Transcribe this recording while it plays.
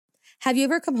Have you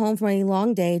ever come home from a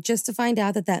long day just to find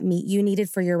out that meat you needed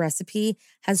for your recipe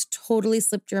has totally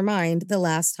slipped your mind the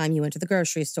last time you went to the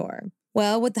grocery store?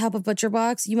 Well, with the help of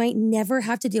ButcherBox, you might never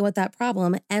have to deal with that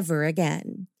problem ever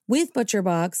again. With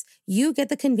ButcherBox, you get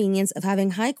the convenience of having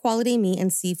high-quality meat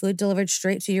and seafood delivered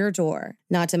straight to your door.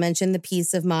 Not to mention the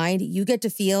peace of mind you get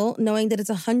to feel knowing that it's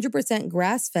 100%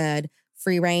 grass-fed,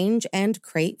 free-range, and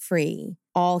crate-free.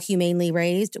 All humanely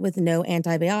raised with no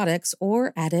antibiotics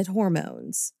or added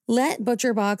hormones. Let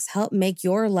ButcherBox help make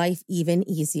your life even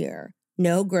easier.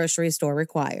 No grocery store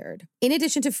required. In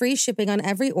addition to free shipping on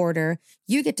every order,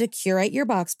 you get to curate your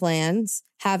box plans,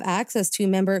 have access to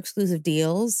member-exclusive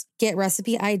deals, get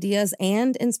recipe ideas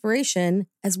and inspiration,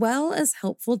 as well as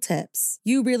helpful tips.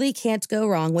 You really can't go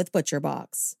wrong with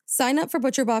ButcherBox. Sign up for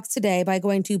ButcherBox today by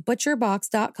going to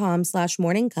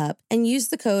butcherbox.com/morningcup and use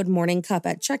the code morningcup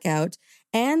at checkout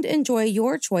and enjoy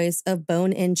your choice of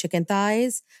bone-in chicken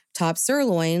thighs, top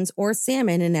sirloins, or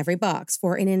salmon in every box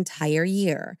for an entire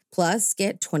year. Plus,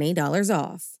 get $20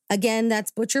 off. Again,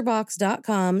 that's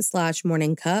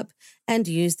butcherbox.com/morningcup and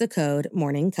use the code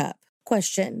morningcup.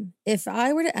 Question: if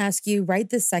I were to ask you right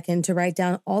this second to write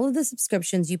down all of the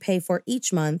subscriptions you pay for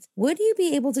each month, would you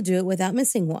be able to do it without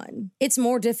missing one? It's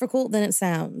more difficult than it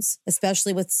sounds,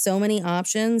 especially with so many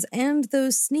options and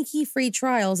those sneaky free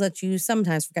trials that you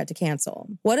sometimes forget to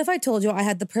cancel. What if I told you I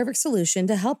had the perfect solution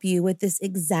to help you with this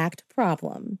exact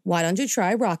problem? Why don't you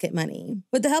try Rocket Money?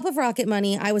 With the help of Rocket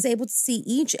Money, I was able to see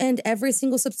each and every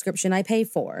single subscription I pay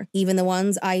for, even the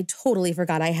ones I totally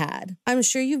forgot I had. I'm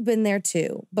sure you've been there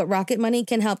too, but Rocket Money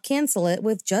can help cancel it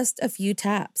with just a few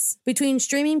taps. Between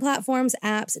streaming platforms,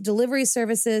 apps, delivery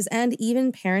services, and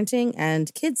even parenting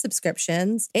and kids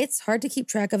subscriptions, it's hard to keep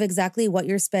track of exactly what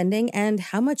you're spending and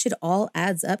how much it all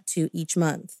adds up to each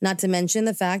month. Not to mention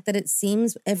the fact that it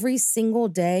seems every single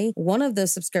day, one of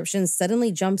those subscriptions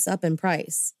suddenly jumps up in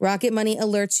price. Rocket Money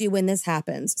alerts you when this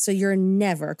happens, so you're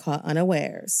never caught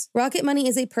unawares. Rocket Money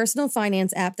is a personal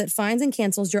finance app that finds and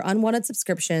cancels your unwanted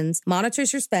subscriptions,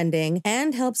 monitors your spending,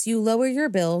 and helps you lower your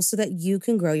bills so that you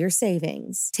can grow your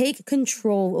savings. Take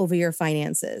control over your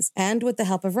finances, and with the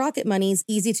help of Rocket Money's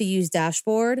easy-to-use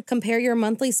dashboard, compare your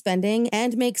monthly spending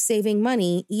and make saving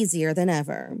money easier than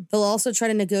ever. They'll also try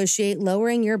to negotiate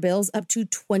lowering your bills up to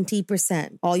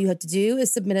 20%. All you have to do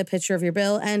is submit a picture of your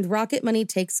bill, and Rocket Money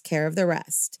takes care of the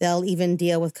rest. They'll even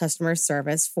deal with customer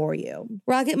service for you.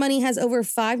 Rocket Money has over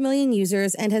 5 million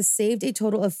users and has saved a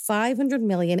total of $500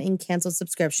 million in canceled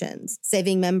subscriptions,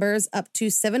 saving members up to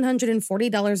 $740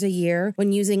 a year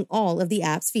when using all of the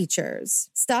app's features.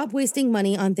 Stop wasting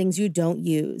money on things you don't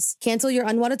use. Cancel your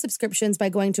unwanted subscriptions by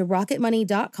going to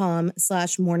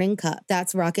rocketmoney.com/morningcup.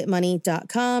 That's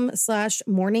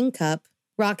rocketmoney.com/morningcup.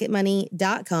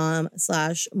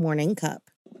 rocketmoney.com/morningcup.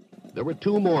 There were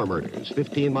 2 more murders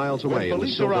 15 miles away. When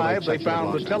police arrived, they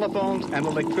found the telephones and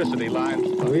electricity lines.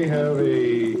 We have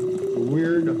a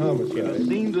weird homicide. A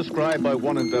scene described by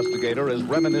one investigator as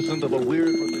reminiscent of a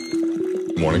weird...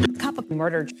 Cup of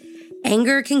murder.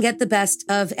 Anger can get the best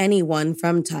of anyone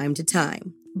from time to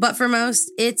time. But for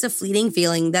most, it's a fleeting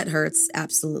feeling that hurts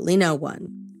absolutely no one.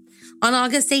 On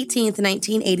August 18th,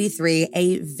 1983,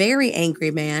 a very angry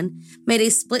man made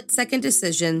a split-second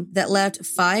decision that left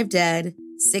 5 dead,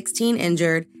 16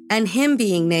 injured, and him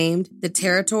being named the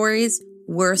territory's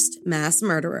worst mass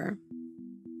murderer.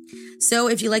 So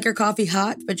if you like your coffee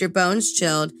hot but your bones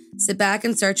chilled, sit back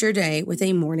and start your day with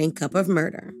a morning cup of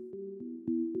murder.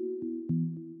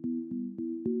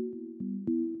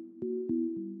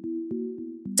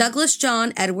 Douglas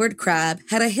John Edward Crabb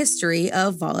had a history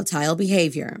of volatile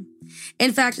behavior.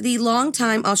 In fact, the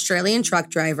longtime Australian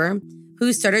truck driver,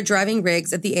 who started driving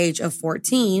rigs at the age of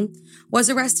 14,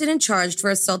 was arrested and charged for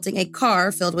assaulting a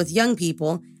car filled with young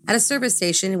people at a service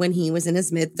station when he was in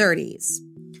his mid-30s.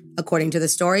 According to the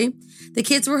story, the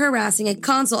kids were harassing a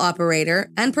console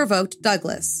operator and provoked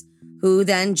Douglas, who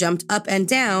then jumped up and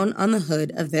down on the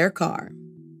hood of their car.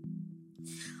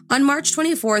 On March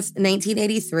 24th,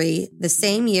 1983, the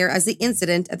same year as the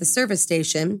incident at the service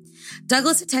station,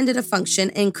 Douglas attended a function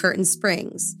in Curtin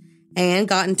Springs and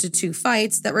got into 2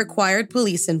 fights that required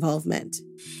police involvement.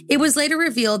 It was later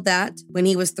revealed that, when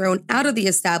he was thrown out of the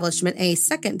establishment a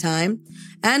second time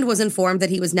and was informed that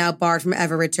he was now barred from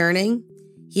ever returning,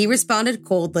 he responded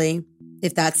coldly,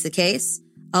 "If that's the case,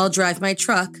 I'll drive my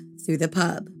truck through the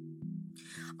pub."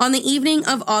 On the evening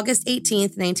of August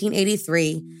 18th,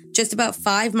 1983, just about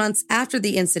 5 months after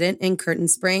the incident in Curtin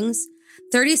Springs,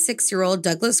 36-year-old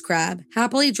Douglas Crabb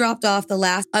happily dropped off the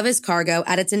last of his cargo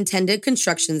at its intended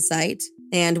construction site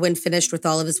and, when finished with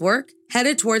all of his work,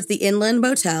 headed towards the Inland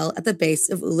Motel at the base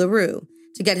of Uluru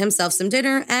to get himself some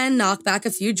dinner and knock back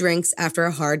a few drinks after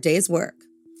a hard day's work.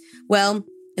 Well,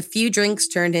 a few drinks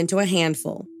turned into a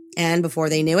handful, and before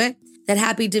they knew it, that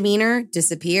happy demeanor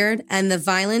disappeared and the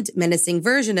violent, menacing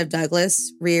version of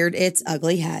Douglas reared its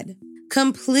ugly head.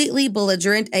 Completely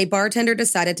belligerent, a bartender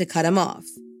decided to cut him off.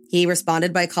 He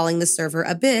responded by calling the server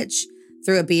a bitch,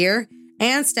 threw a beer,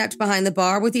 and stepped behind the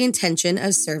bar with the intention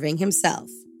of serving himself.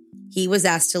 He was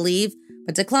asked to leave,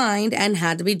 but declined and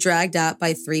had to be dragged out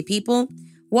by 3 people,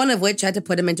 one of which had to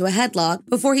put him into a headlock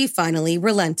before he finally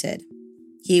relented.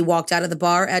 He walked out of the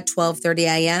bar at 12:30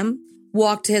 a.m.,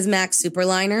 walked to his Max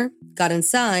Superliner, got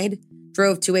inside,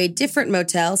 drove to a different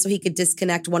motel so he could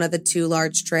disconnect one of the 2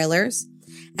 large trailers,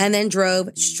 and then drove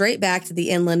straight back to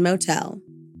the Inland Motel,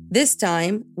 this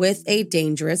time with a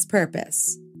dangerous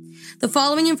purpose. The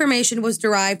following information was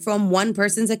derived from one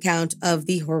person's account of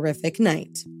the horrific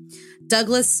night.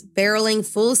 Douglas, barreling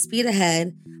full speed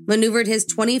ahead, maneuvered his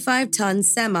 25-ton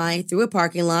semi through a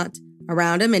parking lot,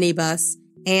 around a minibus,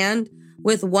 and,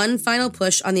 with one final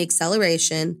push on the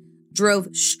acceleration,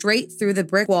 drove straight through the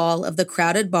brick wall of the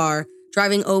crowded bar,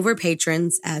 driving over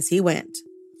patrons as he went.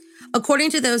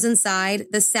 According to those inside,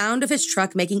 the sound of his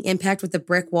truck making impact with the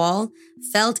brick wall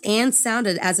felt and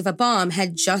sounded as if a bomb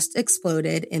had just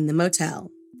exploded in the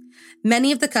motel.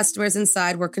 Many of the customers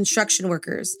inside were construction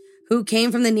workers who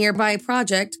came from the nearby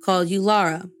project called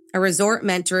Ulara, a resort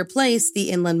meant to replace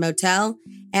the Inland Motel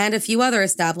and a few other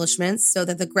establishments so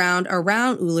that the ground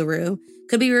around Uluru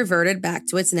could be reverted back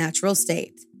to its natural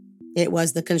state. It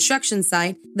was the construction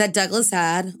site that Douglas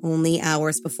had, only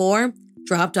hours before,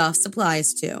 dropped off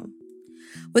supplies to.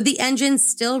 With the engine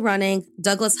still running,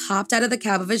 Douglas hopped out of the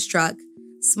cab of his truck,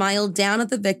 smiled down at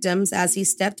the victims as he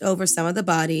stepped over some of the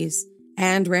bodies,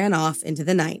 and ran off into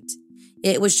the night.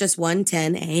 It was just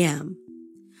 1:10 a.m.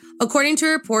 According to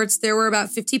reports, there were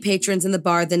about 50 patrons in the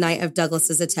bar the night of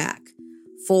Douglas's attack.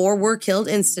 4 were killed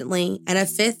instantly, and a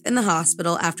 5th in the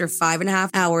hospital after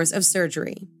 5.5 hours of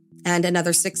surgery. And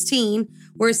another 16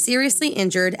 were seriously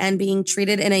injured and being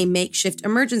treated in a makeshift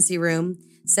emergency room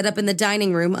set up in the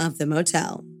dining room of the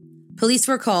motel. Police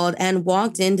were called and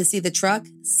walked in to see the truck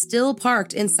still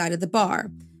parked inside of the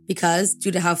bar because,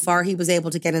 due to how far he was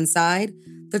able to get inside,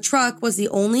 the truck was the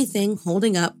only thing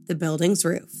holding up the building's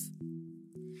roof.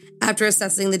 After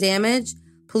assessing the damage,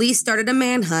 police started a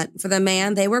manhunt for the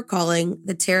man they were calling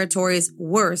the territory's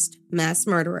worst mass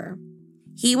murderer.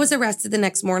 He was arrested the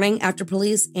next morning after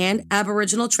police and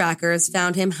Aboriginal trackers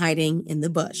found him hiding in the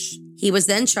bush. He was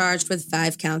then charged with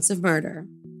 5 counts of murder.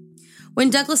 When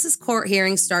Douglas's court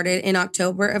hearing started in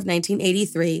October of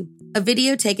 1983, a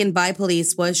video taken by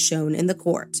police was shown in the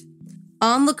court.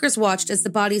 Onlookers watched as the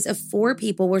bodies of 4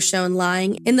 people were shown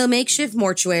lying in the makeshift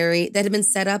mortuary that had been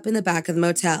set up in the back of the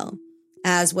motel,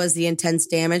 as was the intense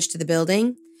damage to the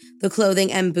building, the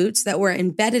clothing and boots that were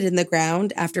embedded in the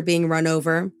ground after being run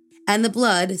over, and the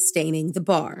blood staining the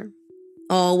bar.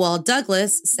 All while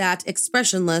Douglas sat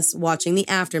expressionless watching the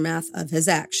aftermath of his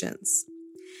actions.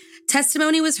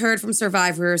 Testimony was heard from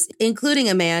survivors, including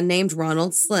a man named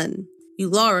Ronald Slynn,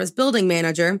 Ulara's building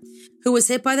manager, who was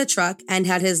hit by the truck and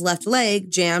had his left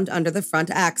leg jammed under the front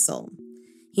axle.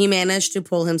 He managed to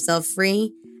pull himself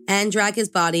free and drag his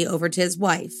body over to his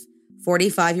wife,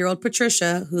 45-year-old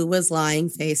Patricia, who was lying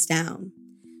face down.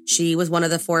 She was one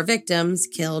of the 4 victims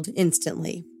killed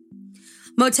instantly.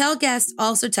 Motel guests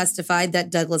also testified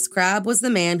that Douglas Crabb was the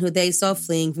man who they saw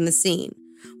fleeing from the scene,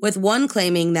 with one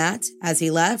claiming that, as he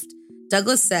left,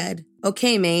 Douglas said,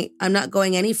 "Okay, mate, I'm not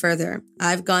going any further.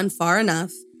 I've gone far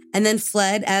enough," and then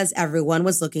fled as everyone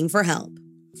was looking for help.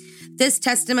 This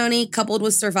testimony, coupled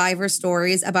with survivor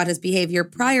stories about his behavior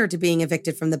prior to being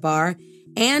evicted from the bar,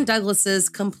 and Douglas's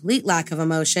complete lack of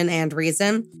emotion and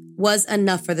reason, was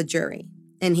enough for the jury,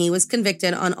 and he was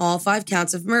convicted on all 5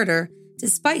 counts of murder,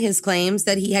 despite his claims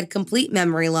that he had complete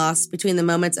memory loss between the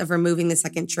moments of removing the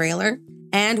second trailer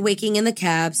and waking in the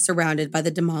cab surrounded by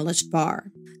the demolished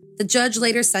bar. The judge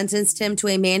later sentenced him to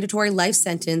a mandatory life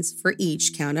sentence for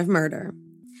each count of murder.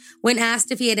 When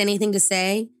asked if he had anything to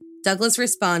say, Douglas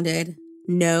responded,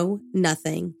 "No,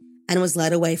 nothing," and was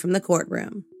led away from the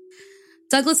courtroom.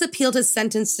 Douglas appealed his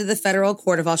sentence to the Federal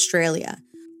Court of Australia,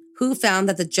 who found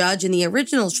that the judge in the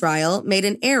original trial made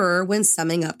an error when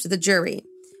summing up to the jury,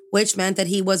 which meant that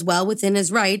he was well within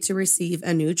his right to receive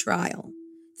a new trial.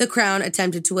 The Crown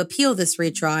attempted to appeal this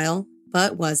retrial,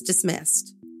 but was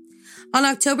dismissed. On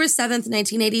October 7,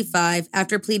 1985,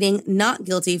 after pleading not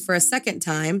guilty for a second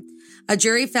time, a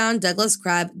jury found Douglas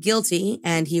Crabb guilty,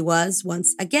 and he was,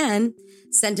 once again,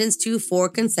 sentenced to 4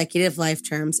 consecutive life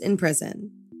terms in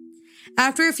prison.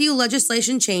 After a few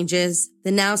legislation changes,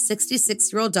 the now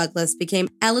 66-year-old Douglas became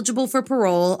eligible for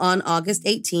parole on August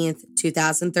 18,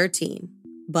 2013,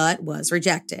 but was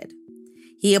rejected.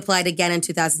 He applied again in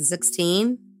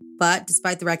 2016, but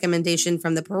despite the recommendation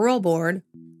from the parole board,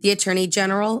 the Attorney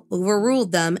General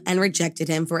overruled them and rejected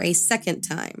him for a second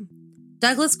time.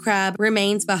 Douglas Crabb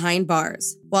remains behind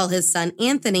bars, while his son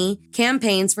Anthony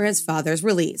campaigns for his father's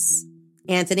release.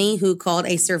 Anthony, who called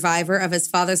a survivor of his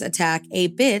father's attack a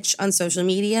bitch on social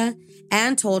media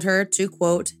and told her to,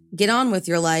 quote, get on with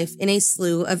your life in a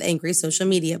slew of angry social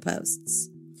media posts.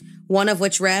 One of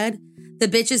which read, "The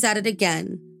bitch is at it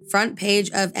again. Front page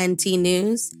of NT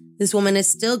News. This woman is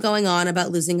still going on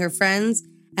about losing her friends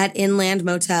at Inland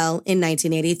Motel in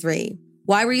 1983.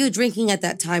 Why were you drinking at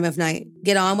that time of night?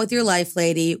 Get on with your life,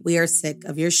 lady. We are sick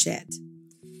of your shit."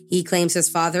 He claims his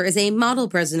father is a model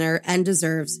prisoner and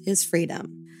deserves his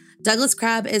freedom. Douglas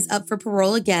Crabb is up for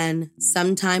parole again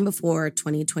sometime before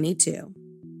 2022.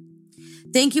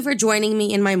 Thank you for joining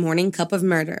me in my morning cup of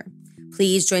murder.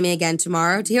 Please join me again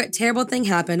tomorrow to hear what terrible thing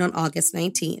happened on August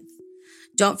 19th.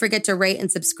 Don't forget to rate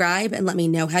and subscribe and let me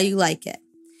know how you like it.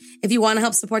 If you want to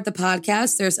help support the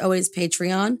podcast, there's always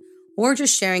Patreon or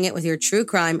just sharing it with your true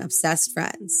crime obsessed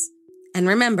friends. And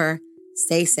remember,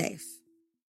 stay safe.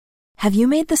 Have you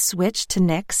made the switch to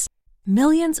Knix?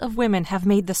 Millions of women have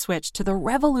made the switch to the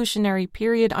revolutionary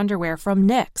period underwear from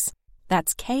Knix.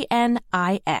 That's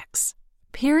Knix.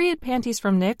 Period panties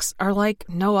from Knix are like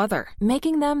no other,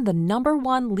 making them the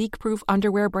 #1 leak-proof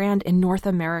underwear brand in North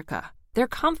America. They're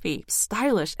comfy,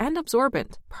 stylish, and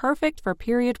absorbent, perfect for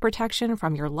period protection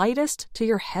from your lightest to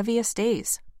your heaviest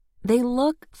days. They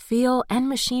look, feel, and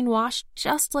machine wash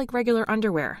just like regular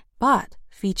underwear, but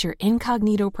feature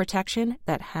incognito protection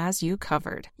that has you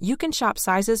covered. You can shop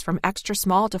sizes from extra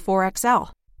small to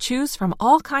 4XL. Choose from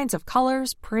all kinds of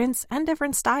colors, prints, and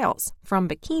different styles, from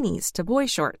bikinis to boy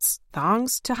shorts,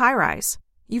 thongs to high-rise.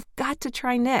 You've got to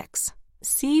try Knix.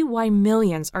 See why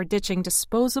millions are ditching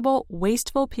disposable,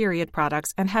 wasteful period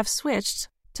products and have switched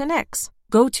to Knix.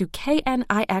 Go to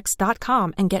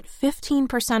knix.com and get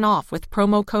 15% off with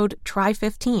promo code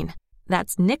TRY15.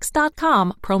 That's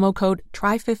knix.com, promo code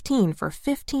TRY15 for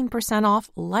 15% off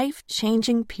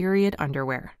life-changing period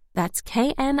underwear. That's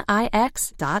knix.com.